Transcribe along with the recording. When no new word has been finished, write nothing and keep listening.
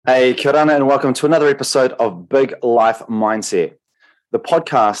Hey, kia ora, and welcome to another episode of Big Life Mindset, the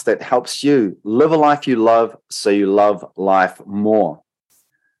podcast that helps you live a life you love so you love life more.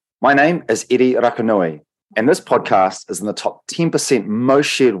 My name is Eddie Rakanui, and this podcast is in the top 10% most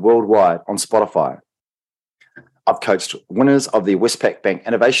shared worldwide on Spotify. I've coached winners of the Westpac Bank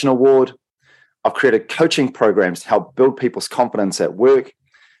Innovation Award. I've created coaching programs to help build people's confidence at work,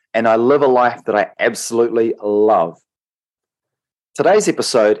 and I live a life that I absolutely love. Today's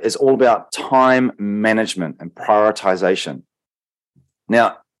episode is all about time management and prioritization.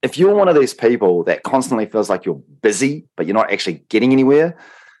 Now, if you're one of these people that constantly feels like you're busy, but you're not actually getting anywhere,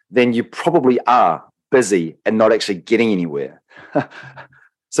 then you probably are busy and not actually getting anywhere.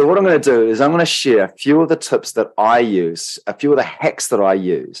 So what I'm going to do is I'm going to share a few of the tips that I use, a few of the hacks that I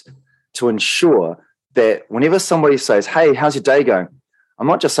use to ensure that whenever somebody says, hey, how's your day going? I'm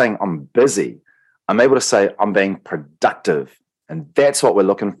not just saying I'm busy. I'm able to say I'm being productive. And that's what we're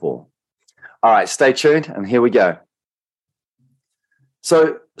looking for. All right, stay tuned, and here we go.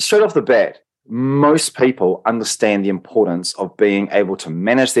 So straight off the bat, most people understand the importance of being able to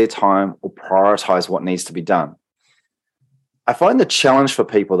manage their time or prioritize what needs to be done. I find the challenge for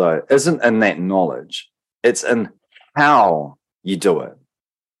people, though, isn't in that knowledge. It's in how you do it.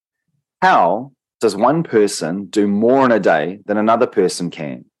 How does one person do more in a day than another person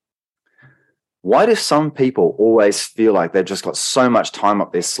can? Why do some people always feel like they've just got so much time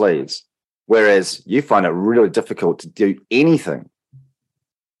up their sleeves, whereas you find it really difficult to do anything?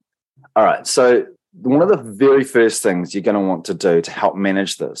 All right, so one of the very first things you're going to want to do to help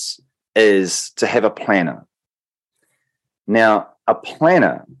manage this is to have a planner. Now, a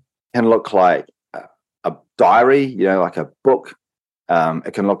planner can look like a diary, like a book.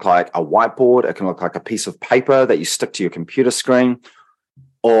 It can look like a whiteboard. It can look like a piece of paper that you stick to your computer screen.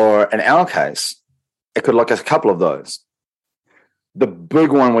 Or in our case, it could look like a couple of those. The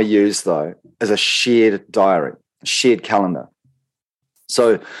big one we use, though, is a shared diary, a shared calendar.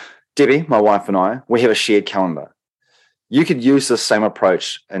 So Debbie, my wife, and I, we have a shared calendar. You could use the same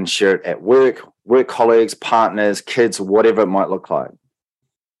approach and share it at work colleagues, partners, kids, whatever it might look like.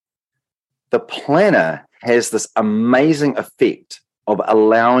 The planner has this amazing effect of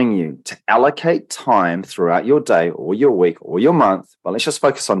allowing you to allocate time throughout your day or your week or your month, but let's just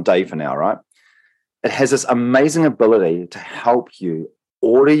focus on day for now, right? It has this amazing ability to help you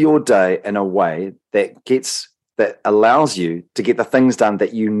order your day in a way that allows you to get the things done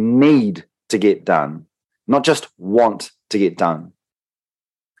that you need to get done, not just want to get done.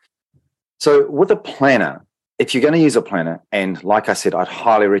 So with a planner, if you're going to use a planner, and like I said, I'd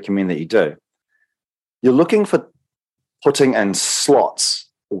highly recommend that you do, you're looking for putting in slots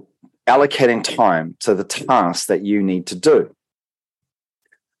or allocating time to the tasks that you need to do.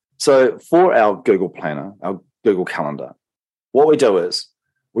 So for our Google Planner, our Google Calendar, what we do is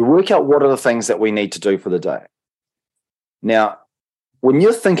we work out what are the things that we need to do for the day. Now, when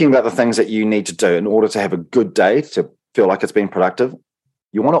you're thinking about the things that you need to do in order to have a good day, to feel like it's been productive,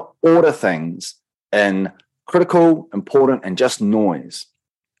 you want to order things in critical, important, and just noise.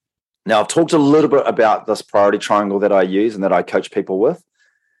 Now, I've talked a little bit about this priority triangle that I use and that I coach people with.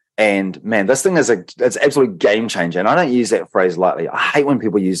 And man, this thing is it's absolute game changer. And I don't use that phrase lightly. I hate when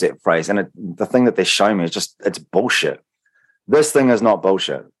people use that phrase. And the thing that they're showing me is it's bullshit. This thing is not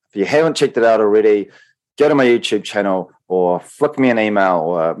bullshit. If you haven't checked it out already, go to my YouTube channel or flick me an email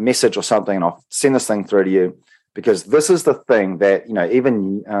or a message or something, and I'll send this thing through to you, because this is the thing that,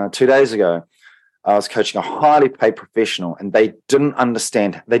 even 2 days ago, I was coaching a highly paid professional, and they didn't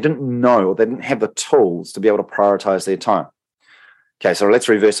understand, they didn't know, or they didn't have the tools to be able to prioritize their time. Okay, so let's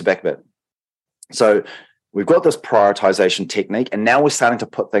reverse it back a bit. So we've got this prioritization technique, and now we're starting to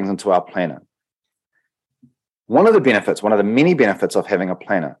put things into our planner. One of the many benefits of having a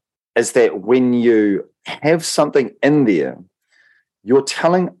planner is that when you have something in there, you're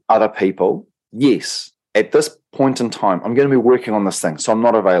telling other people, yes, at this point in time, I'm going to be working on this thing, so I'm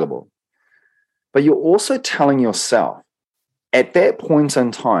not available. But you're also telling yourself, at that point in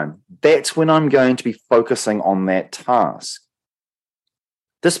time, that's when I'm going to be focusing on that task.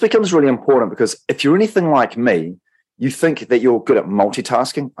 This becomes really important because if you're anything like me, you think that you're good at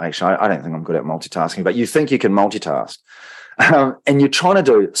multitasking. Actually, I don't think I'm good at multitasking, but you think you can multitask. And you're trying to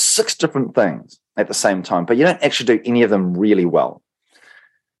do 6 different things at the same time, but you don't actually do any of them really well.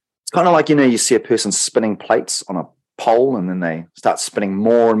 It's kind of like, you see a person spinning plates on a pole, and then they start spinning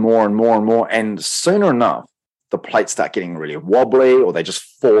more and more and more and more. And sooner enough, the plates start getting really wobbly, or they just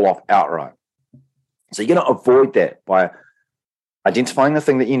fall off outright. So you're going to avoid that by identifying the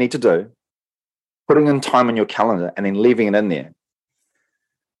thing that you need to do, putting in time on your calendar, and then leaving it in there.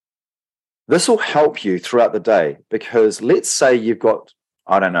 This will help you throughout the day, because let's say you've got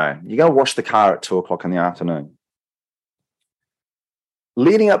I don't know, you go wash the car at 2:00 in the afternoon.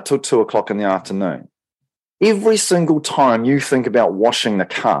 Leading up to 2:00 in the afternoon, every single time you think about washing the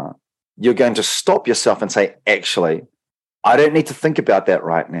car, you're going to stop yourself and say, actually, I don't need to think about that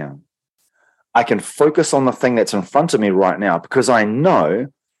right now. I can focus on the thing that's in front of me right now because I know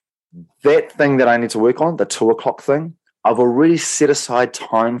that thing that I need to work on, the 2:00 thing, I've already set aside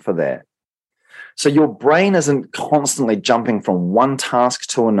time for that. So your brain isn't constantly jumping from one task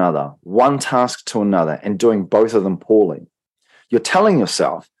to another, and doing both of them poorly. You're telling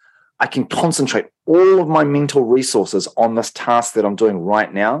yourself, I can concentrate all of my mental resources on this task that I'm doing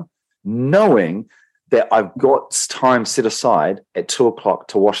right now, knowing that I've got time set aside at 2:00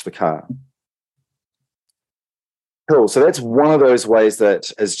 to wash the car. Cool. So that's one of those ways that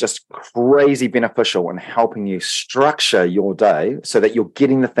is just crazy beneficial in helping you structure your day so that you're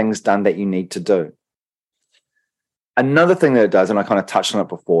getting the things done that you need to do. Another thing that it does, and I kind of touched on it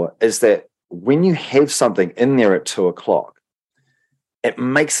before, is that when you have something in there at 2:00, it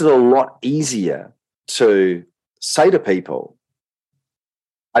makes it a lot easier to say to people,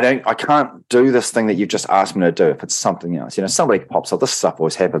 I can't do this thing that you've just asked me to do if it's something else. Somebody pops up, this stuff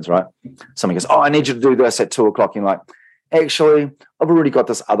always happens, right? Somebody goes, I need you to do this at 2:00. You're like, actually, I've already got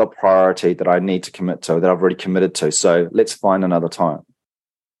this other priority that I need to commit to, that I've already committed to. So let's find another time.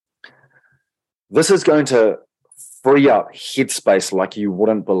 This is going to free up headspace like you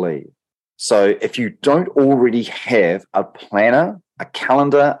wouldn't believe. So if you don't already have a planner, a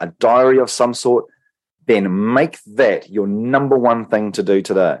calendar, a diary of some sort, then make that your number one thing to do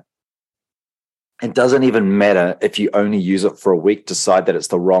today. It doesn't even matter if you only use it for a week, decide that it's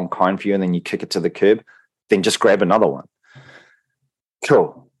the wrong kind for you, and then you kick it to the curb, then just grab another one.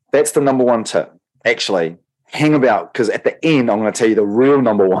 Cool. That's the number one tip. Actually, hang about, because at the end, I'm going to tell you the real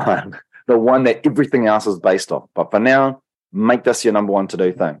number one, the one that everything else is based off. But for now, make this your number one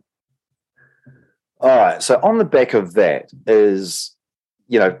to-do thing. All right. So on the back of that is,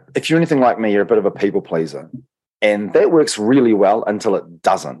 if you're anything like me, you're a bit of a people pleaser. And that works really well until it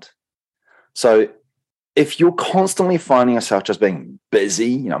doesn't. So if you're constantly finding yourself just being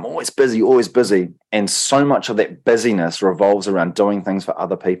busy, I'm always busy, and so much of that busyness revolves around doing things for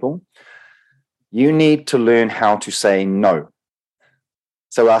other people, you need to learn how to say no.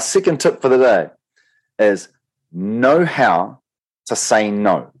 So our second tip for the day is know how to say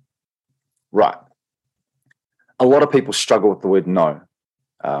no. Right. A lot of people struggle with the word no.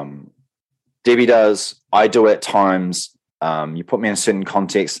 Debbie does, I do at times. You put me in a certain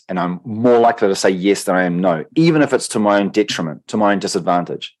context and I'm more likely to say yes than I am no, even if it's to my own detriment, to my own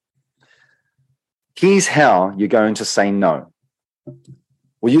disadvantage. Here's how you're going to say no.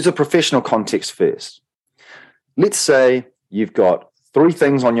 We'll use a professional context first. Let's say you've got 3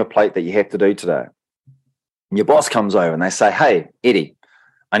 things on your plate that you have to do today. And your boss comes over and they say, hey, Eddie,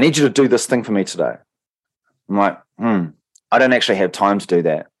 I need you to do this thing for me today. I'm like, I don't actually have time to do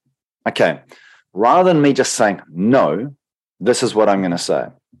that. Okay, rather than me just saying no, this is what I'm going to say.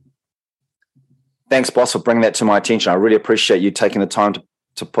 Thanks, boss, for bringing that to my attention. I really appreciate you taking the time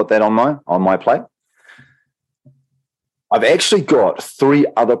to put that on my plate. I've actually got 3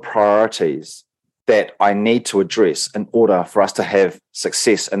 other priorities that I need to address in order for us to have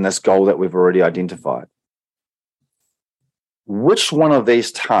success in this goal that we've already identified. Which one of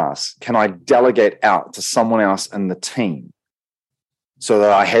these tasks can I delegate out to someone else in the team so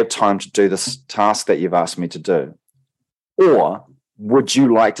that I have time to do this task that you've asked me to do? Or would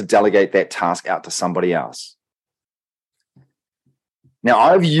you like to delegate that task out to somebody else? Now,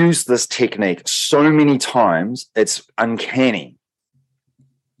 I've used this technique so many times, it's uncanny.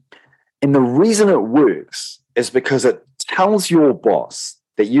 And the reason it works is because it tells your boss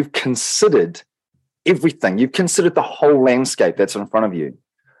that you've considered everything. You've considered the whole landscape that's in front of you,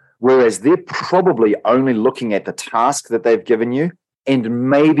 whereas they're probably only looking at the task that they've given you and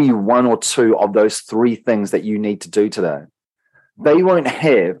maybe 1 or 2 of those 3 things that you need to do today. They won't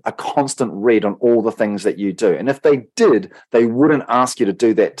have a constant read on all the things that you do. And if they did, they wouldn't ask you to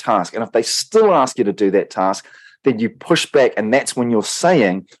do that task. And if they still ask you to do that task, then you push back. And that's when you're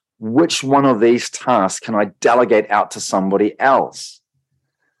saying, which one of these tasks can I delegate out to somebody else?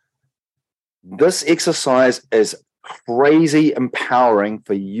 This exercise is crazy empowering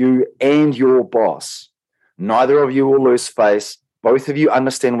for you and your boss. Neither of you will lose face. Both of you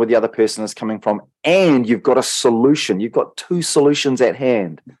understand where the other person is coming from, and you've got a solution. You've got 2 solutions at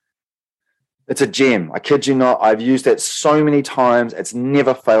hand. It's a gem. I kid you not. I've used that so many times. It's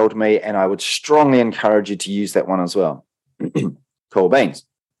never failed me, and I would strongly encourage you to use that one as well. Cool beans.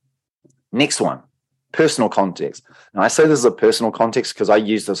 Next one, personal context. Now, I say this is a personal context because I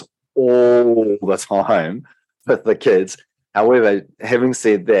use this all the time with the kids. However, having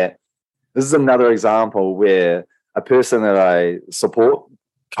said that, this is another example where a person that I support,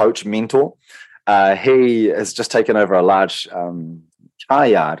 coach, mentor, he has just taken over a large car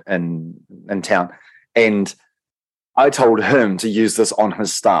yard in town. And I told him to use this on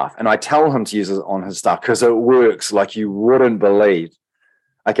his staff. And I tell him to use it on his staff because it works like you wouldn't believe.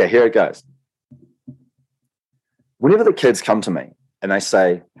 Okay, here it goes. Whenever the kids come to me and they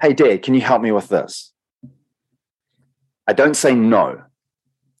say, hey, Dad, can you help me with this? I don't say no.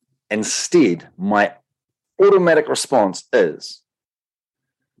 Instead, my automatic response is,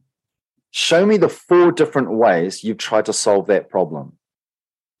 show me the 4 different ways you've tried to solve that problem.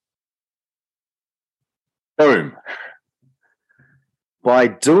 Boom. By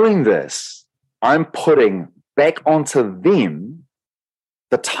doing this, I'm putting back onto them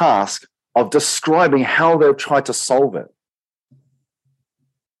the task of describing how they've tried to solve it.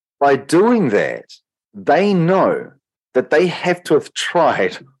 By doing that, they know that they have to have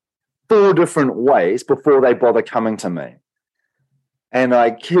tried 4 different ways before they bother coming to me. And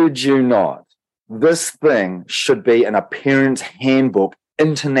I kid you not, this thing should be in a parent's handbook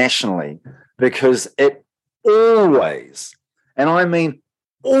internationally, because it always, and I mean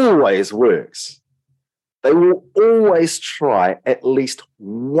always, works. They will always try at least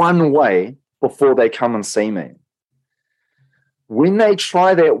one way before they come and see me. When they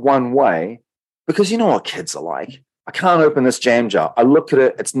try that one way, because you know what kids are like. I can't open this jam jar. I look at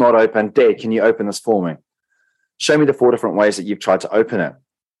it, it's not open. Dad, can you open this for me? Show me the 4 different ways that you've tried to open it.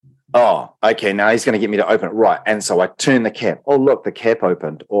 Oh, okay, now he's going to get me to open it. Right. And so I turn the cap. Oh, look, the cap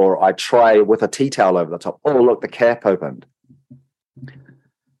opened. Or I try with a tea towel over the top. Oh, look, the cap opened.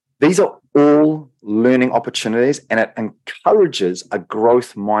 These are all learning opportunities, and it encourages a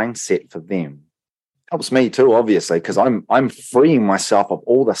growth mindset for them. Helps me too, obviously, because I'm freeing myself of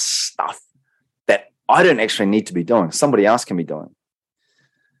all the stuff that I don't actually need to be doing. Somebody else can be doing.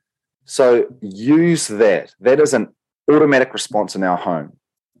 So use that. That is an automatic response in our home.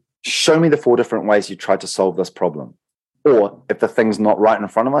 Show me the 4 different ways you tried to solve this problem. Or if the thing's not right in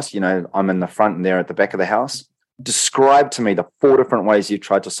front of us, I'm in the front and they're at the back of the house, describe to me the 4 different ways you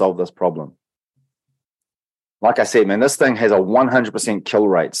tried to solve this problem. Like I said, man, this thing has a 100% kill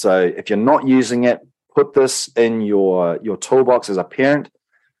rate. So if you're not using it, put this in your toolbox as a parent,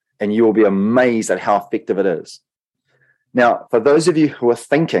 and you will be amazed at how effective it is. Now, for those of you who are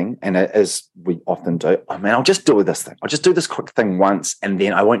thinking, and as we often do, oh man, I'll just do this thing. I'll just do this quick thing once, and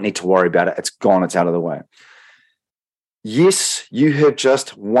then I won't need to worry about it. It's gone. It's out of the way. Yes, you have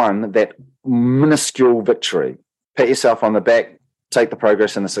just won that minuscule victory. Pat yourself on the back, take the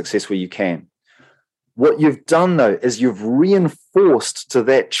progress and the success where you can. What you've done, though, is you've reinforced to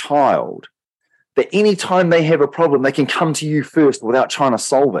that child that anytime they have a problem, they can come to you first without trying to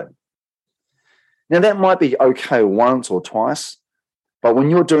solve it. Now, that might be okay once or twice, but when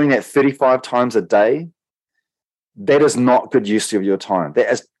you're doing that 35 times a day, that is not good use of your time. That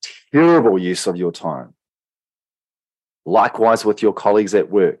is terrible use of your time. Likewise with your colleagues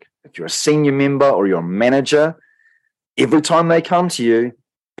at work. If you're a senior member or you're a manager, every time they come to you,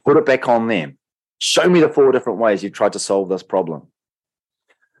 put it back on them. Show me the 4 different ways you tried to solve this problem.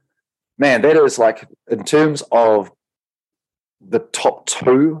 Man, that is like, in terms of the top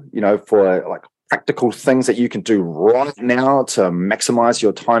 2, for like practical things that you can do right now to maximize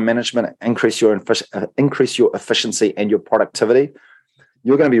your time management, increase your efficiency and your productivity,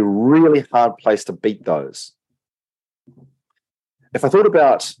 you're going to be a really hard place to beat those. If I thought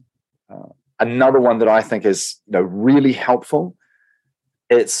about another one that I think is really helpful,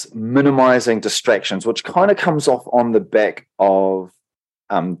 it's minimizing distractions, which kind of comes off on the back of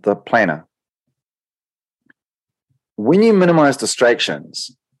the planner. When you minimize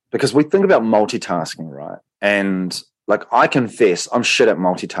distractions, because we think about multitasking, right? And like, I confess, I'm shit at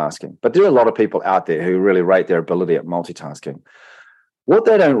multitasking, but there are a lot of people out there who really rate their ability at multitasking. What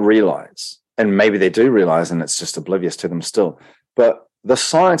they don't realize, and maybe they do realize, and it's just oblivious to them still, but the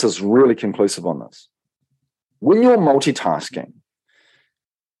science is really conclusive on this. When you're multitasking,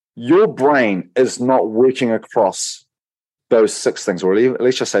 your brain is not working across those 6 things, or at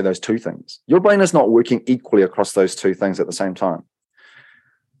least just say those 2 things. Your brain is not working equally across those 2 things at the same time.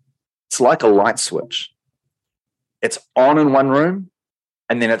 It's like a light switch. It's on in one room,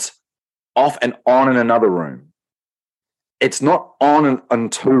 and then it's off and on in another room. It's not on in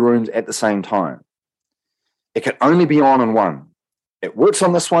 2 rooms at the same time. It can only be on in one. It works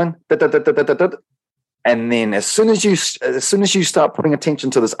on this one, and then as soon as you start putting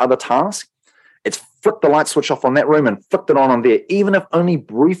attention to this other task, it's flipped the light switch off on that room and flipped it on there, even if only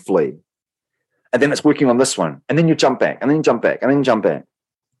briefly. And then it's working on this one, and then you jump back, and then jump back, and then jump back.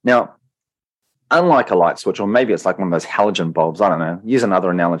 Now, unlike a light switch, or maybe it's like one of those halogen bulbs. I don't know. Use another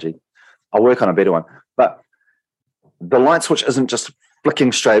analogy. I'll work on a better one. But the light switch isn't just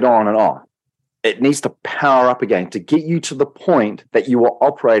flicking straight on and off. It needs to power up again to get you to the point that you were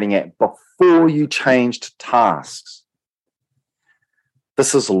operating at before you changed tasks.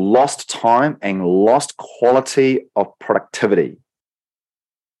 This is lost time and lost quality of productivity.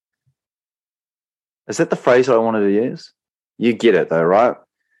 Is that the phrase that I wanted to use? You get it though, right?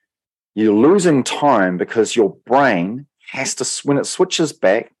 You're losing time because your brain has to, when it switches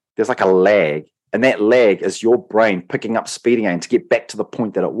back, there's like a lag. And that lag is your brain picking up speed again to get back to the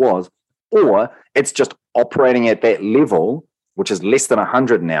point that it was. Or it's just operating at that level, which is less than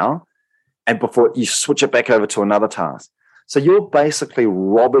 100 now, and before you switch it back over to another task. So you're basically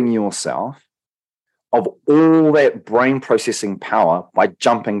robbing yourself of all that brain processing power by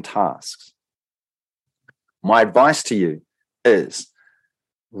jumping tasks. My advice to you is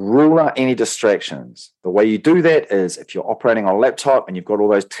rule out any distractions. The way you do that is if you're operating on a laptop and you've got all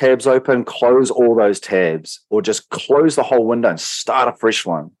those tabs open, close all those tabs, or just close the whole window and start a fresh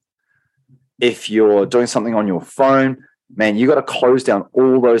one. If you're doing something on your phone, man, you got to close down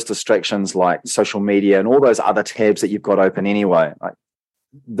all those distractions like social media and all those other tabs that you've got open anyway. Like,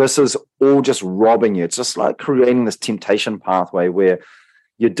 this is all just robbing you. It's just like creating this temptation pathway where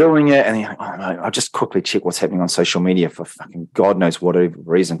you're doing it and you're like, oh no, I'll just quickly check what's happening on social media for fucking God knows whatever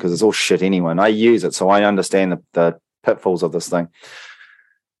reason, because it's all shit anyway. And I use it, so I understand the pitfalls of this thing.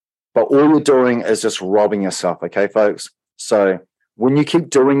 But all you're doing is just robbing yourself, okay, folks? So when you keep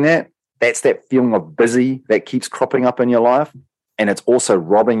doing that, that's that feeling of busy that keeps cropping up in your life. And it's also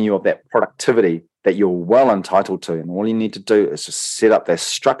robbing you of that productivity that you're well entitled to. And all you need to do is just set up that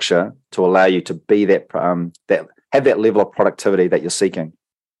structure to allow you to be that have that level of productivity that you're seeking.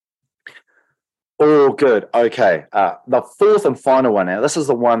 All good. Okay. The fourth and final one now, this is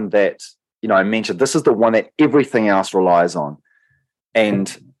the one that, I mentioned. This is the one that everything else relies on.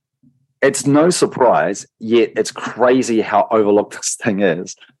 And it's no surprise, yet it's crazy how overlooked this thing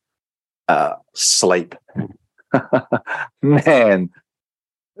is. Sleep. Man,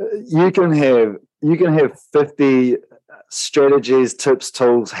 you can have 50 strategies, tips,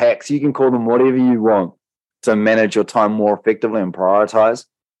 tools, hacks. You can call them whatever you want to manage your time more effectively and prioritize.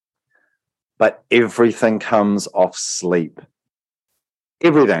 But everything comes off sleep.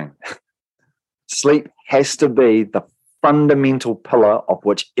 Everything. Sleep has to be the fundamental pillar of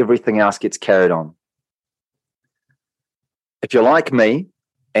which everything else gets carried on. If you're like me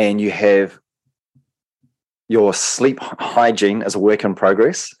and you have your sleep hygiene as a work in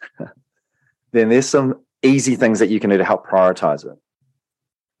progress, then there's some easy things that you can do to help prioritize it.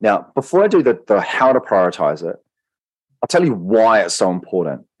 Now, before I do the how to prioritize it, I'll tell you why it's so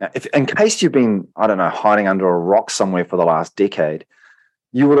important. Now, in case you've been, hiding under a rock somewhere for the last decade,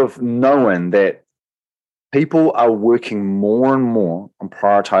 you would have known that people are working more and more on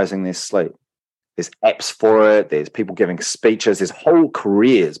prioritizing their sleep. There's apps for it. There's people giving speeches. There's whole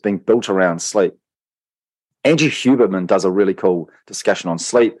careers being built around sleep. Andrew Huberman does a really cool discussion on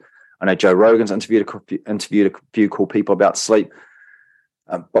sleep. I know Joe Rogan's interviewed a few cool people about sleep.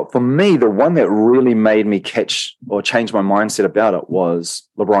 But for me, the one that really made me change my mindset about it was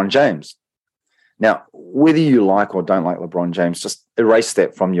LeBron James. Now, whether you like or don't like LeBron James, just erase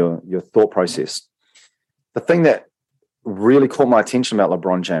that from your thought process. The thing that really caught my attention about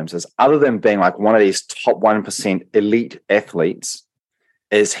LeBron James is, other than being like one of these top 1% elite athletes,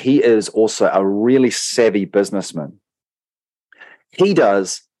 is he is also a really savvy businessman. He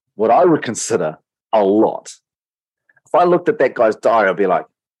does what I would consider a lot. If I looked at that guy's diary, I'd be like,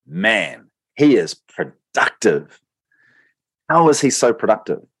 man, he is productive. How is he so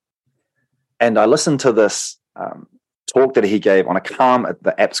productive? And I listened to this talk that he gave on Calm.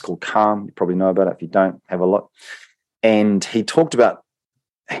 The app's called Calm. You probably know about it. If you don't, have a look. And he talked about,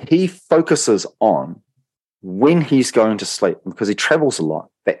 he focuses on when he's going to sleep, because he travels a lot.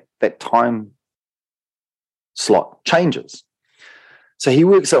 That time slot changes. So he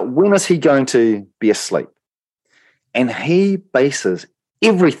works out, when is he going to be asleep? And he bases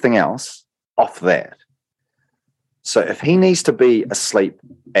everything else off that. So if he needs to be asleep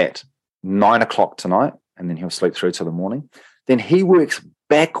at 9 o'clock tonight, and then he'll sleep through till the morning, then he works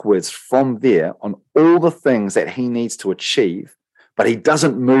backwards from there on all the things that he needs to achieve, but he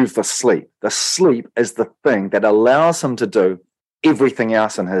doesn't move the sleep. The sleep is the thing that allows him to do everything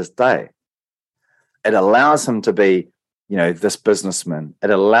else in his day. It allows him to be, this businessman.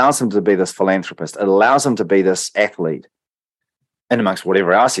 It allows him to be this philanthropist. It allows him to be this athlete, and amongst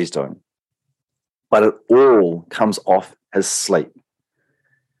whatever else he's doing. But it all comes off his sleep.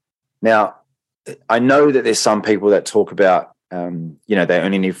 Now, I know that there's some people that talk about they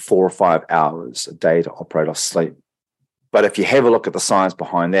only need 4 or 5 hours a day to operate off sleep. But if you have a look at the science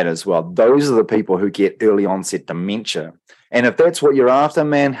behind that as well, those are the people who get early onset dementia. And if that's what you're after,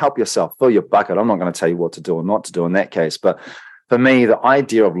 man, help yourself, fill your bucket. I'm not going to tell you what to do or not to do in that case. But for me, the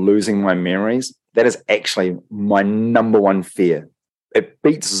idea of losing my memories, that is actually my number one fear. It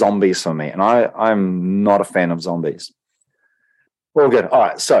beats zombies for me. And I'm not a fan of zombies. Well, good. All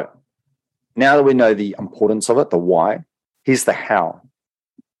right. So now that we know the importance of it, the why, here's the how.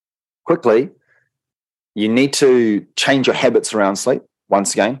 Quickly, you need to change your habits around sleep.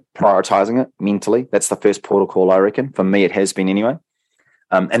 Once again, prioritizing it mentally. That's the first protocol, I reckon. For me, it has been anyway.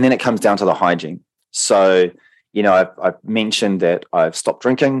 And then it comes down to the hygiene. So, I've mentioned that I've stopped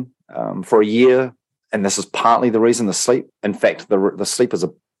drinking for a year, and this is partly the reason, the sleep. In fact, the sleep is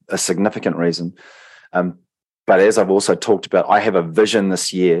a significant reason. But as I've also talked about, I have a vision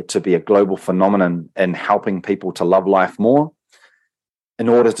this year to be a global phenomenon in helping people to love life more. In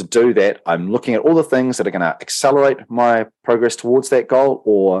order to do that, I'm looking at all the things that are going to accelerate my progress towards that goal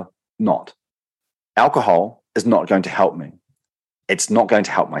or not. Alcohol is not going to help me. It's not going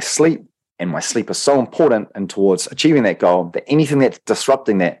to help my sleep, and my sleep is so important and towards achieving that goal that anything that's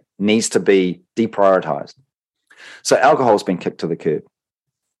disrupting that needs to be deprioritized. So alcohol's been kicked to the curb.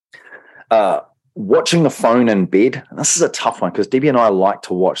 Watching the phone in bed, and this is a tough one because Debbie and I like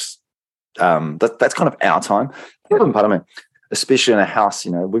to watch. That's kind of our time. Pardon me. Especially in a house,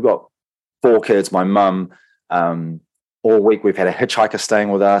 we've got 4 kids, my mum, all week we've had a hitchhiker staying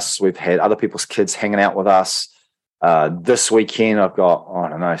with us. We've had other people's kids hanging out with us. This weekend, I've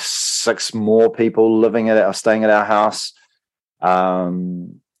got, 6 more people staying at our house. So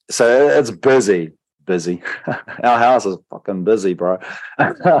it's busy. Our house is fucking busy, bro.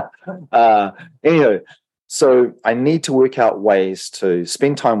 Anyway, so I need to work out ways to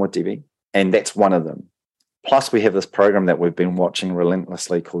spend time with Debbie, and that's one of them. Plus, we have this program that we've been watching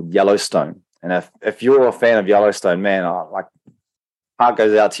relentlessly called Yellowstone. And if you're a fan of Yellowstone, man, heart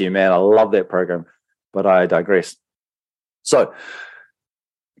goes out to you, man. I love that program, but I digress. So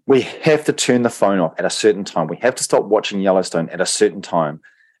we have to turn the phone off at a certain time. We have to stop watching Yellowstone at a certain time.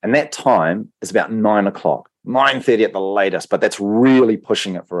 And that time is about 9 o'clock, 9:30 at the latest, but that's really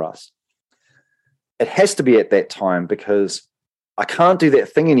pushing it for us. It has to be at that time because I can't do that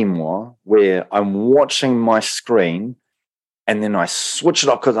thing anymore where I'm watching my screen and then I switch it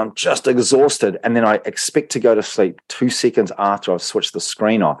off because I'm just exhausted, and then I expect to go to sleep 2 seconds after I've switched the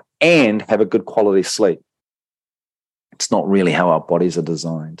screen off and have a good quality sleep. It's not really how our bodies are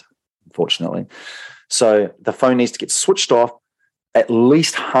designed, unfortunately. So the phone needs to get switched off at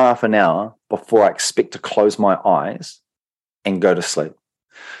least half an hour before I expect to close my eyes and go to sleep.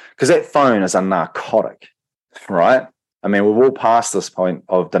 Because that phone is a narcotic, right? I mean, we've all passed this point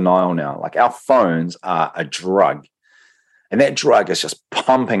of denial now. Like, our phones are a drug. And that drug is just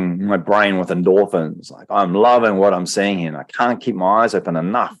pumping my brain with endorphins. Like, I'm loving what I'm seeing here, and I can't keep my eyes open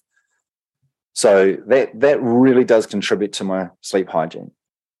enough. So that really does contribute to my sleep hygiene.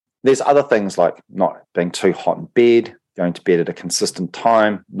 There's other things like not being too hot in bed, going to bed at a consistent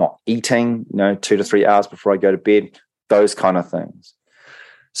time, not eating, 2 to 3 hours before I go to bed, those kind of things.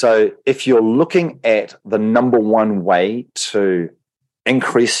 So if you're looking at the number one way to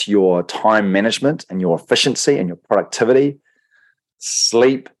increase your time management and your efficiency and your productivity,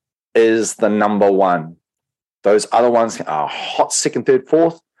 sleep is the number one. Those other ones are hot second, third,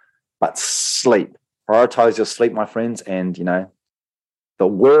 fourth, but sleep. Prioritize your sleep, my friends, and, the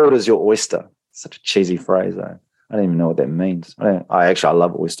world is your oyster. Such a cheesy phrase, though. I don't even know what that means. I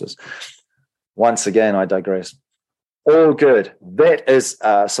love oysters. Once again, I digress. All good. That is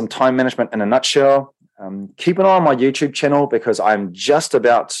some time management in a nutshell. Keep an eye on my YouTube channel because I'm just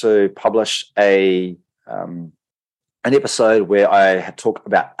about to publish an episode where I talk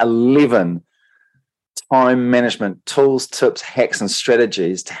about 11 time management tools, tips, hacks, and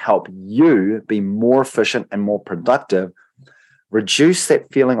strategies to help you be more efficient and more productive. Reduce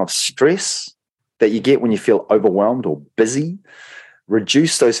that feeling of stress that you get when you feel overwhelmed or busy.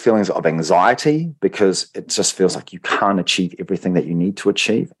 Reduce those feelings of anxiety because it just feels like you can't achieve everything that you need to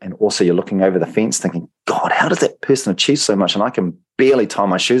achieve. And also you're looking over the fence thinking, God, how does that person achieve so much? And I can barely tie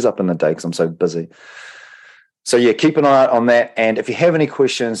my shoes up in the day because I'm so busy. So yeah, keep an eye out on that. And if you have any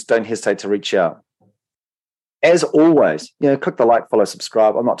questions, don't hesitate to reach out. As always, click the like, follow,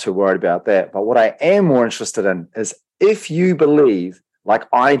 subscribe. I'm not too worried about that. But what I am more interested in is if you believe, like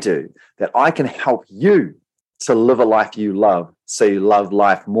I do, that I can help you to live a life you love so you love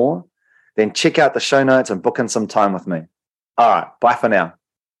life more, then check out the show notes and book in some time with me. All right, bye for now.